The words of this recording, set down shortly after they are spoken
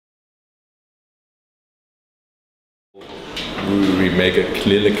We make a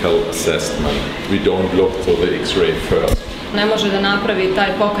clinical assessment. We don't look for the X-ray first. Ne može da napravi taj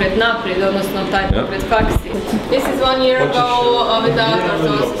pokret naprijed, odnosno taj pokret faksi. This is 1 year ago without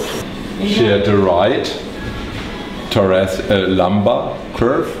orthosis. Here the right lumbar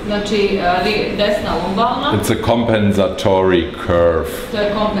curve. Znači desna lumbalna. It's a compensatory curve. To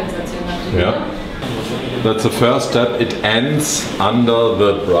je kompenzacijona krivina. Yeah. That's the first step. It ends under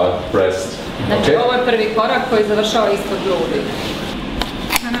the breast. Znači ovo je prvi korak koji završava ispod grudi.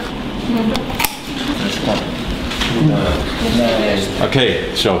 Okay,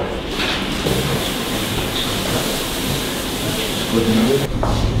 show.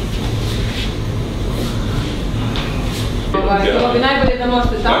 Bilo bi najbolje da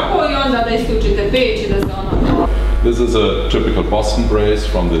možete tako I onda da isključite peć I da se ono... This is a typical Boston brace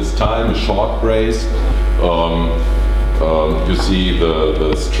from this time, a short brace. You see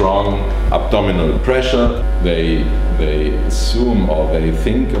the strong abdominal pressure. They assume or they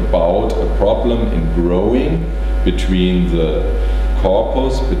think about a problem in growing between the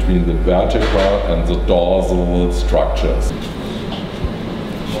corpus, between the vertebra and the dorsal structures.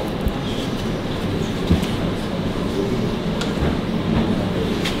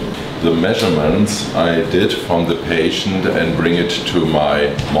 The measurements I did from the patient and bring it to my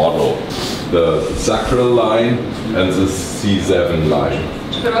model. The sacral line and the C7 line.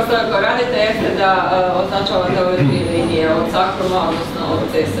 Prvo što ako radite jeste da označavate ove dvije linije od sakruma, odnosno od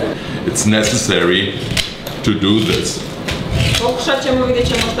C7. It's necessary to do this. Pokušat ćemo, vidjet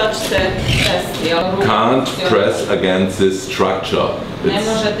ćemo šta ćete testi. Can't press against this structure. Ne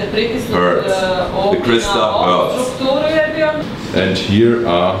možete pritisnuti ovdje na ovu strukturu jer bi on... And here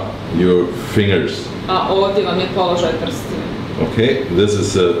are your fingers. A ovdje vam je položaj prstiju. Okay, this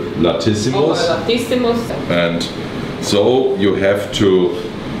is a latissimus. Ovo je latissimus. And so you have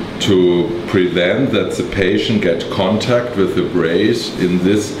to prevent that the patient get contact with the brace in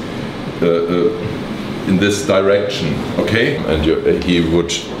this direction, okay? And he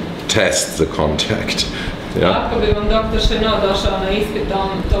would test the contact. Yeah. Ako bi vam doktor Šenov došao na ispit,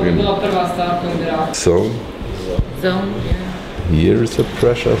 to bi bila prva stvar koju bi radio. Zone. Zone, yeah. Here is a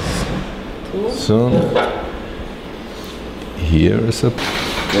pressure zone. Here is a...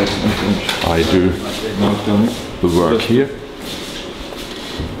 I do the work here.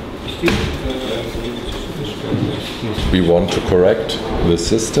 We want to correct the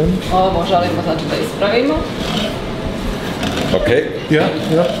system. Ovo želimo znači da ispravimo. Okay. Yeah.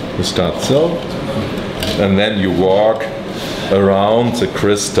 You start so. And then you walk around the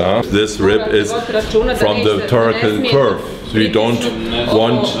crista. This rib is from the thoracic curve. So you don't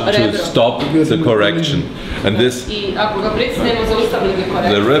want to stop the correction. And this, the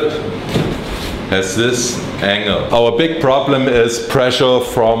rib has this angle. Our big problem is pressure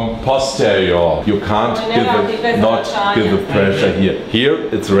from posterior. You can't not give the pressure here. Here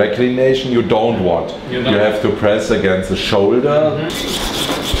it's reclination you don't want. You have to press against the shoulder.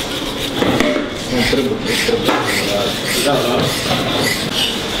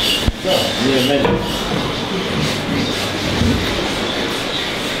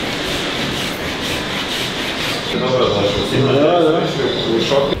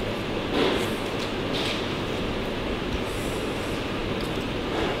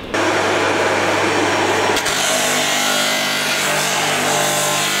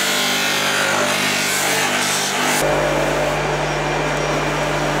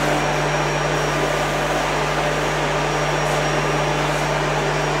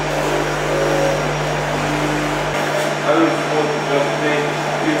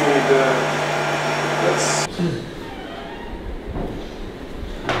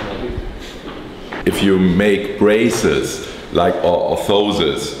 If you make braces like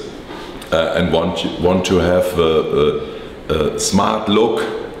orthosis and want to have a smart look,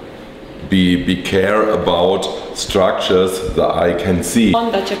 be care about structures that I can see.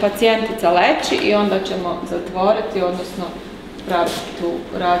 Onda će pacijentica leći I onda ćemo zatvoriti, odnosno raditi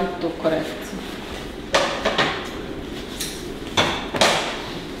tu korekciju.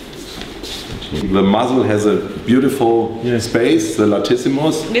 The muzzle has a beautiful space, the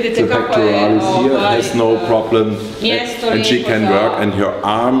latissimus, the pectoralis here has no problem and she can work and her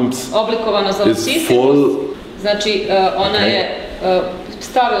arms is full. Znači ona je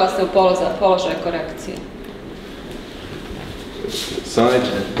stavila se u položaj korekcije. Side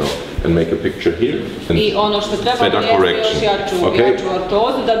and make a picture here. I ono što treba je još jaču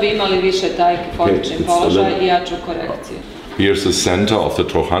ortozu da bi imali više taj kifonični položaj I jaču korekciju. Here's the center of the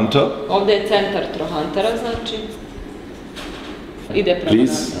trochanter. Ovdje je centar trohantera, znači. Ide prema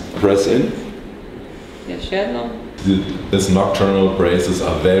Please press in. Još jednom. These nocturnal braces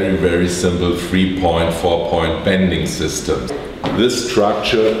are very, very simple 3-point, 4-point bending systems. This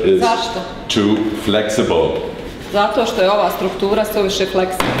structure is too flexible. Zato što je ova struktura suviše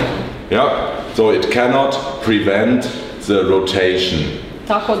fleksibilna. Yeah, so it cannot prevent the rotation.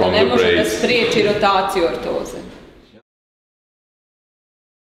 Tako da ne može da spriječi rotaciju ortoze.